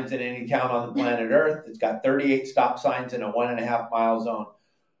stop signs than any town on the planet Earth. It's got 38 stop signs in a 1.5 mile zone.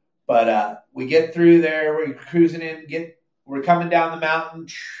 But we get through there. We're cruising we're coming down the mountain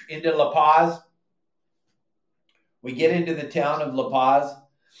into La Paz. We get into the town of La Paz,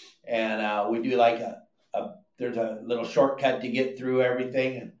 and we do like there's a little shortcut to get through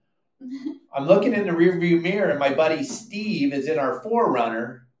everything. And I'm looking in the rearview mirror, and my buddy Steve is in our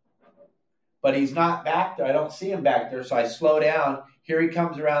 4Runner, but he's not back there. I don't see him back there, so I slow down. Here he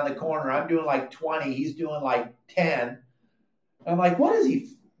comes around the corner. I'm doing like 20. He's doing like 10. I'm like, what is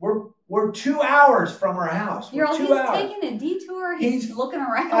he? We're 2 hours from our house. He's taking a detour. He's looking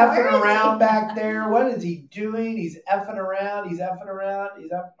around. Effing around back there. What is he doing? He's effing around.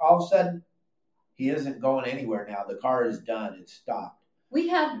 All of a sudden, he isn't going anywhere now. The car is done. It's stopped. We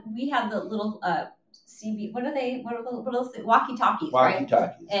had the little CB. What are those walkie-talkies?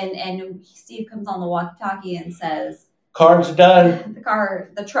 Walkie-talkies. Right? And Steve comes on the walkie-talkie and says, "Car's done."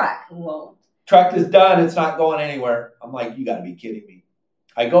 The truck. Well, truck is done. It's not going anywhere. I'm like, you got to be kidding me.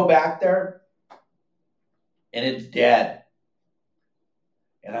 I go back there, and it's dead.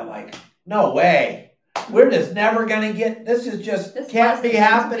 And I'm like, no way. We're just never going to get, this can't be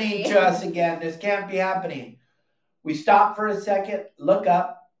happening to us again. This can't be happening. We stop for a second, look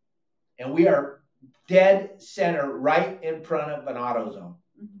up, and we are dead center right in front of an AutoZone.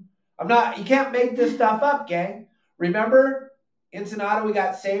 You can't make this stuff up, gang. Remember, Ensenada, we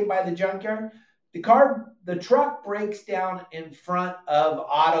got saved by the junkyard? The truck breaks down in front of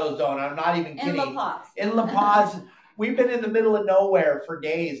AutoZone. I'm not even kidding. In La Paz. We've been in the middle of nowhere for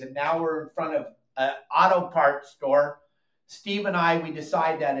days, and now we're in front of an auto parts store. Steve and we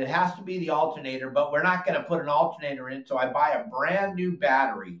decide that it has to be the alternator, but we're not going to put an alternator in, so I buy a brand new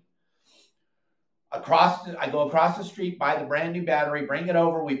battery. I go across the street, buy the brand new battery, bring it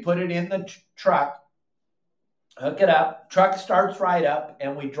over, we put it in the truck, hook it up, truck starts right up,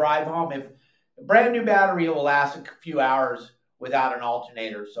 and we drive home. If A brand new battery will last a few hours without an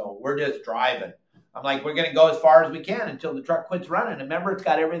alternator. So we're just driving. I'm like, we're going to go as far as we can until the truck quits running. And remember, it's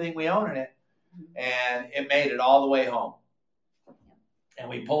got everything we own in it. And it made it all the way home. And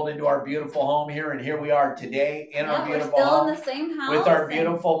we pulled into our beautiful home here, and here we are today in our beautiful we're still home in the same house with our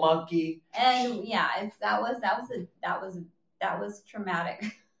beautiful monkey. And yeah, that was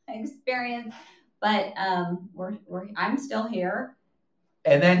traumatic experience, but I'm still here.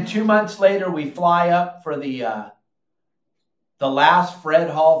 And then 2 months later, we fly up for the last Fred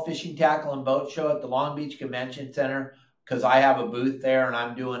Hall Fishing Tackle and Boat Show at the Long Beach Convention Center, because I have a booth there and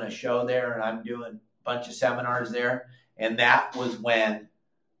I'm doing a show there and I'm doing a bunch of seminars there. And that was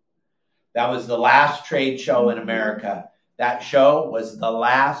the last trade show in America. That show was the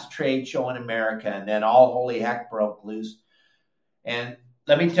last trade show in America. And then all holy heck broke loose. And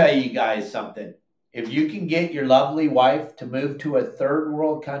let me tell you guys something. If you can get your lovely wife to move to a third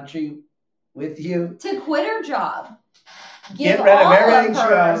world country with you, to quit her job, get rid of everything she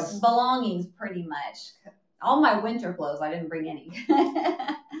her has, belongings, pretty much. All my winter clothes, I didn't bring any.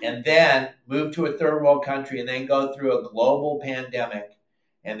 And then move to a third world country and then go through a global pandemic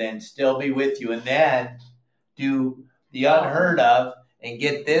and then still be with you, and then do the unheard of and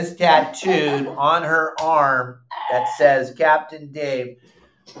get this tattooed on her arm that says, Captain Dave,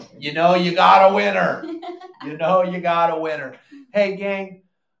 you know you got a winner. You know you got a winner. Hey, gang,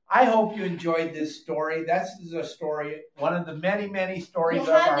 I hope you enjoyed this story. This is a story, one of the many, many stories of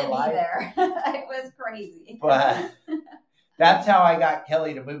our life. There. It was crazy. But that's how I got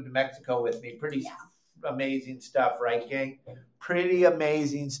Kelly to move to Mexico with me. Pretty amazing stuff, right, gang? Pretty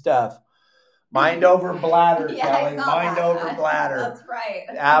amazing stuff. Mind over bladder, Kelly. Mind over bladder. That's right.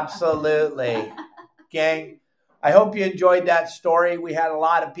 Absolutely. Gang, I hope you enjoyed that story. We had a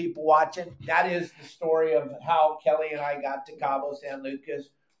lot of people watching. That is the story of how Kelly and I got to Cabo San Lucas.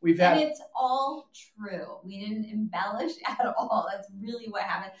 And it's all true. We didn't embellish at all. That's really what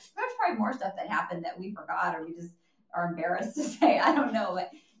happened. There's probably more stuff that happened that we forgot or we just are embarrassed to say. I don't know,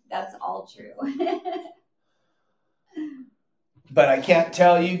 but that's all true. But I can't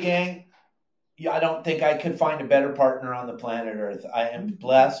tell you, gang, I don't think I could find a better partner on the planet Earth. I am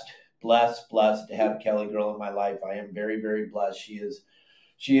blessed to have Kelly Girl in my life. I am very, very blessed. She is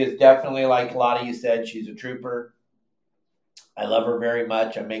definitely, like a lot of you said, she's a trooper. I love her very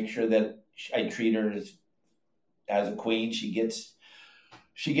much. I make sure that I treat her as a queen. She gets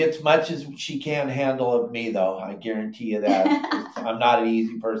much as she can handle of me, though. I guarantee you that. I'm not an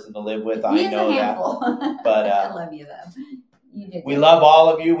easy person to live with. I know that. But I love you, though. You did. We love all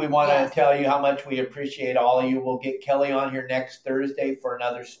of you. We want to tell you how much we appreciate all of you. We'll get Kelly on here next Thursday for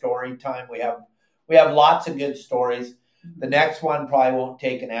another story time. We have lots of good stories. The next one probably won't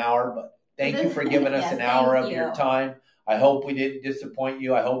take an hour, but thank you for giving us an hour of your time. I hope we didn't disappoint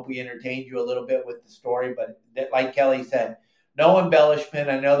you. I hope we entertained you a little bit with the story. But like Kelly said, no embellishment.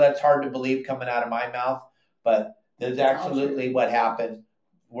 I know that's hard to believe coming out of my mouth, but there's absolutely what happened,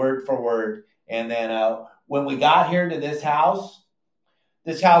 word for word. And then when we got here to this house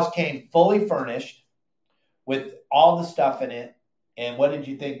came fully furnished with all the stuff in it. And what did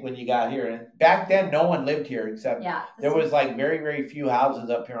you think when you got here? And back then, no one lived here except there was like very, very few houses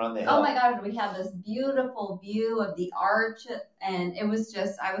up here on the hill. Oh my God, we had this beautiful view of the arch, and it was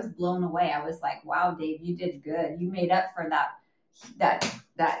just, I was blown away. I was like, wow, Dave, you did good. You made up for that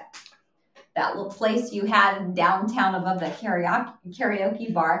little place you had in downtown above the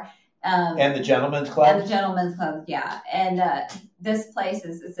karaoke bar. And the Gentlemen's Club. Yeah. And this place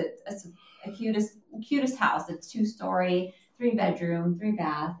is a cutest house. It's 2-story. 3-bedroom,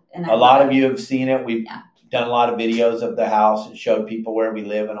 3-bath. And a lot of you have seen it. We've done a lot of videos of the house and showed people where we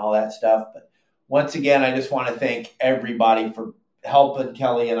live and all that stuff. But once again, I just want to thank everybody for helping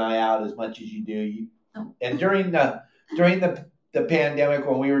Kelly and I out as much as you do. And during the pandemic,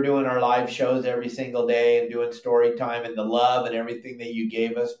 when we were doing our live shows every single day and doing story time, and the love and everything that you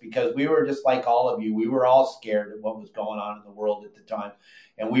gave us, because we were just like all of you. We were all scared of what was going on in the world at the time.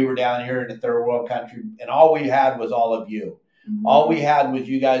 And we were down here in a third world country, and all we had was all of you. Mm-hmm. All we had was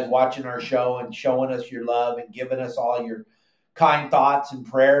you guys watching our show and showing us your love and giving us all your kind thoughts and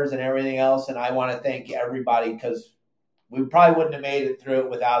prayers and everything else. And I want to thank everybody, because we probably wouldn't have made it through it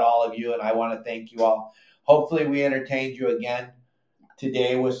without all of you. And I want to thank you all. Hopefully we entertained you again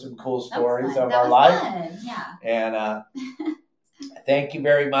today with some cool stories of our life. Fun. Yeah. And thank you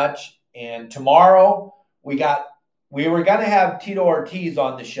very much. And tomorrow we were going to have Tito Ortiz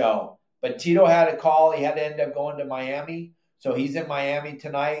on the show, but Tito had a call. He had to end up going to Miami. So he's in Miami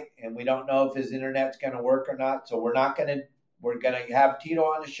tonight, and we don't know if his internet's going to work or not. So we're going to have Tito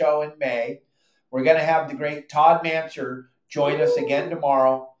on the show in May. We're going to have the great Todd Manser join us again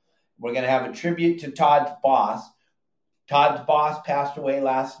tomorrow. We're going to have a tribute to Todd's boss. Todd's boss passed away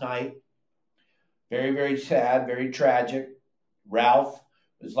last night. Very, very sad, very tragic. Ralph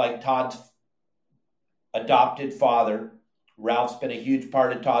was like Todd's adopted father. Ralph's been a huge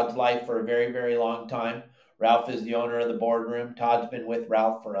part of Todd's life for a very, very long time. Ralph is the owner of the boardroom. Todd's been with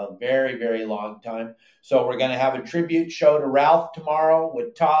Ralph for a very, very long time. So we're going to have a tribute show to Ralph tomorrow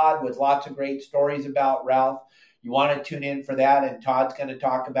with Todd, with lots of great stories about Ralph. You want to tune in for that, and Todd's going to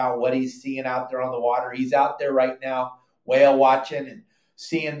talk about what he's seeing out there on the water. He's out there right now whale watching and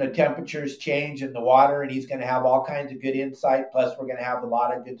seeing the temperatures change in the water, and he's going to have all kinds of good insight. Plus, we're going to have a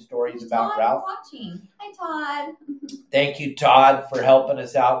lot of good stories about Ralph. Watching. Hi, Todd. Thank you, Todd, for helping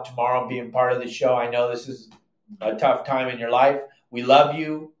us out tomorrow, being part of the show. I know this is a tough time in your life. We love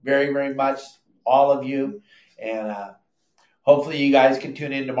you very, very much, all of you. And hopefully you guys can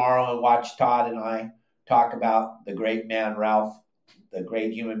tune in tomorrow and watch Todd and I talk about the great man, Ralph, the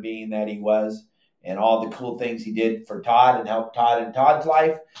great human being that he was, and all the cool things he did for Todd and helped Todd in Todd's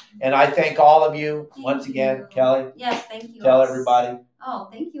life. And I thank all of you once again. Kelly. Yes, thank you. Tell everybody. Oh,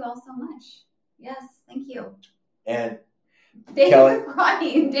 thank you all so much. Yes, thank you. And Dave's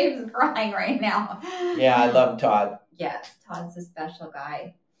crying. Dave's crying right now. Yeah, I love Todd. Yes, Todd's a special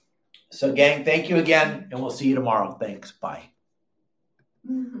guy. So, gang, thank you again, and we'll see you tomorrow. Thanks. Bye.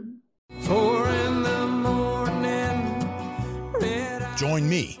 4 in the morning. Join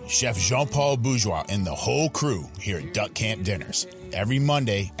me, Chef Jean-Paul Bourgeois, and the whole crew here at Duck Camp Dinners every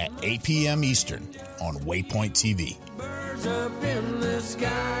Monday at 8 p.m. Eastern on Waypoint TV. Birds up in the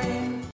sky.